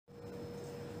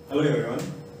Hello everyone.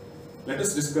 Let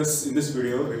us discuss in this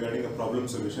video regarding a problem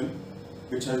solution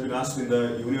which has been asked in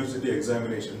the university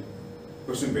examination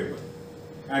question paper,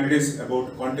 and it is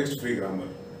about context-free grammar.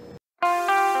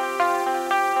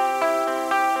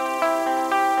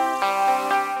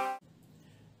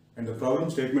 And the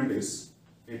problem statement is,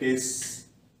 it is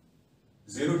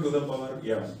 0 to the power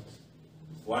m,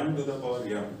 1 to the power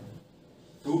m,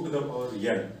 2 to the power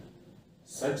n,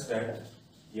 such that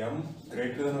m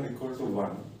greater than or equal to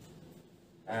 1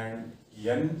 and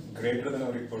n greater than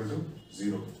or equal to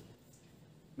 0.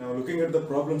 Now looking at the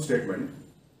problem statement,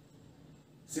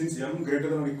 since m greater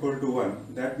than or equal to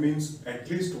 1, that means at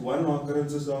least one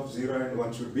occurrences of 0 and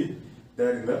 1 should be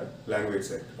there in the language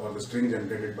set or the string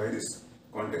generated by this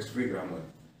context-free grammar.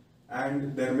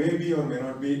 And there may be or may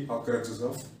not be occurrences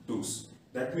of 2's.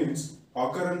 That means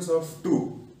occurrence of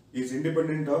 2 is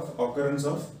independent of occurrence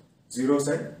of 0's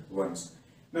and 1's.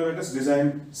 Now let us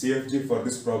design CFG for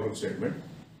this problem statement,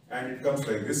 and it comes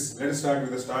like this. Let us start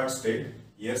with the start state,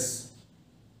 yes.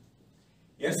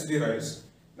 Yes derives.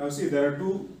 Now see, there are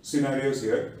two scenarios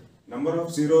here. Number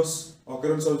of zeros,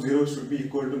 occurrence of 0 should be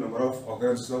equal to number of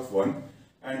occurrences of 1,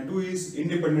 and 2 is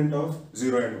independent of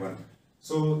 0 and 1.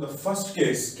 So the first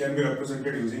case can be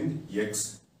represented using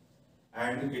x,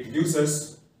 and it gives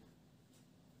us,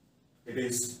 it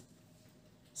is,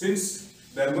 since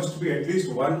there must be at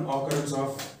least one occurrence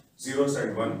of 0's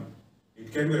and 1,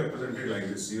 it can be represented like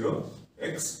this: 0,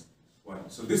 x, 1.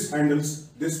 So this handles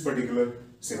this particular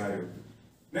scenario.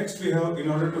 Next we have, in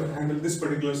order to handle this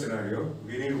particular scenario,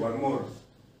 we need one more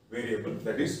variable,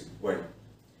 that is y.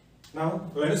 Now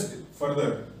let us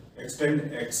further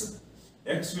extend x.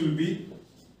 X will be,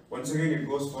 once again it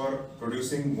goes for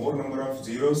producing more number of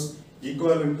zeros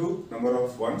equivalent to number of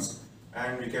 1's,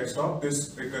 and we can stop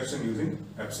this recursion using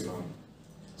epsilon.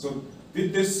 So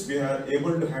with this we are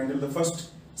able to handle the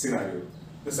first scenario.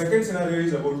 The second scenario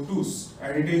is about 2's,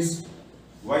 and it is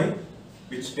y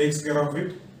which takes care of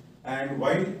it, and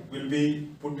y will be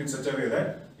put in such a way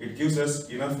that it gives us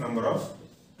enough number of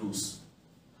 2's.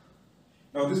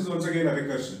 Now this is once again a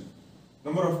recursion.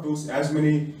 Number of 2's, as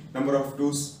many number of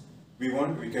 2's we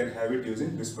want, we can have it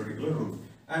using this particular rule,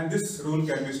 and this rule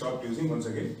can be stopped using once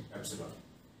again epsilon.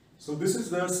 So this is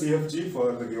the CFG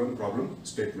for the given problem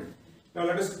statement. Now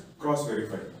let us cross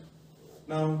verify.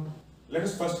 Now let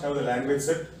us first have the language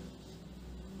set.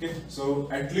 Okay, so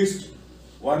at least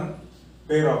one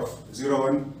pair of 0,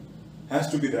 1 has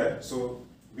to be there. So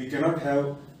we cannot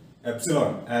have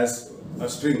epsilon as a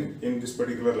string in this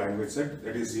particular language set.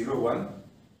 That is 0, 1,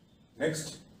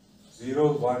 next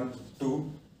 0, 1,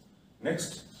 2,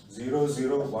 next 0,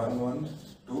 0, 1, 1,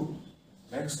 2,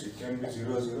 next it can be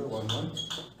 0, 0, 1, 1,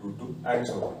 2, 2, and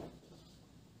so on.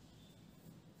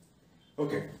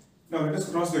 Okay, now let us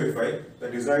cross verify the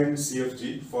designed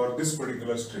CFG for this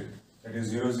particular string, that is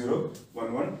 0, 0,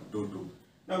 1, 1, 2, 2.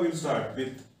 Now we will start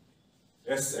with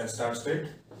S as start state.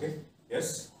 Okay,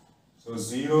 yes. So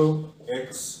 0,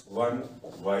 x, 1,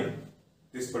 y,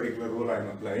 this particular rule I am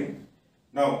applying.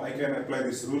 Now I can apply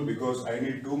this rule because I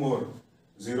need two more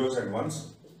zeros and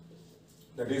 1's.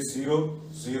 That is 0,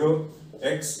 0,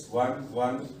 x, 1,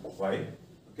 1, y.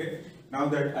 Okay. Now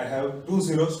that I have two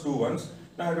zeros, two 1's,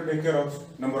 now I have to take care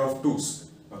of number of 2's.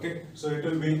 Okay. So it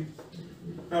will be,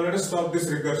 now let us stop this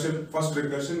recursion, first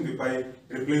recursion by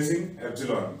replacing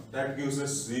epsilon. That gives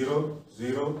us 0,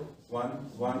 0, 1,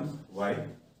 1, y.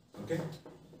 Okay.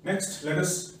 Next let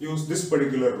us use this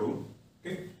particular rule.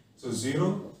 Okay. So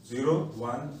 0, 0,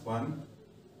 1, 1,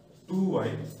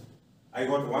 2y. I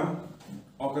got one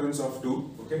occurrence of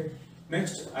 2. Okay.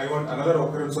 Next I want another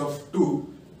occurrence of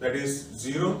 2, that is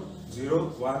 0, 0,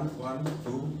 1, 1,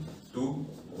 2, 2,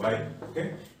 y.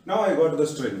 Okay. Now I got the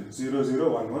string 0,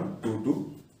 0, 1, 1, 2,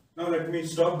 2. Now let me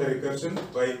stop the recursion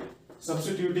by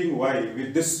substituting y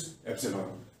with this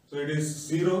epsilon. So it is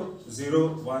 0, 0,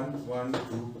 1, 1,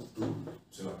 2, 2,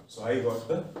 epsilon. So I got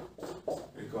the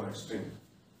required string.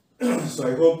 So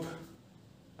I hope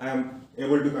I am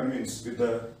able to convince with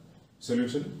the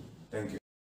solution. Thank you.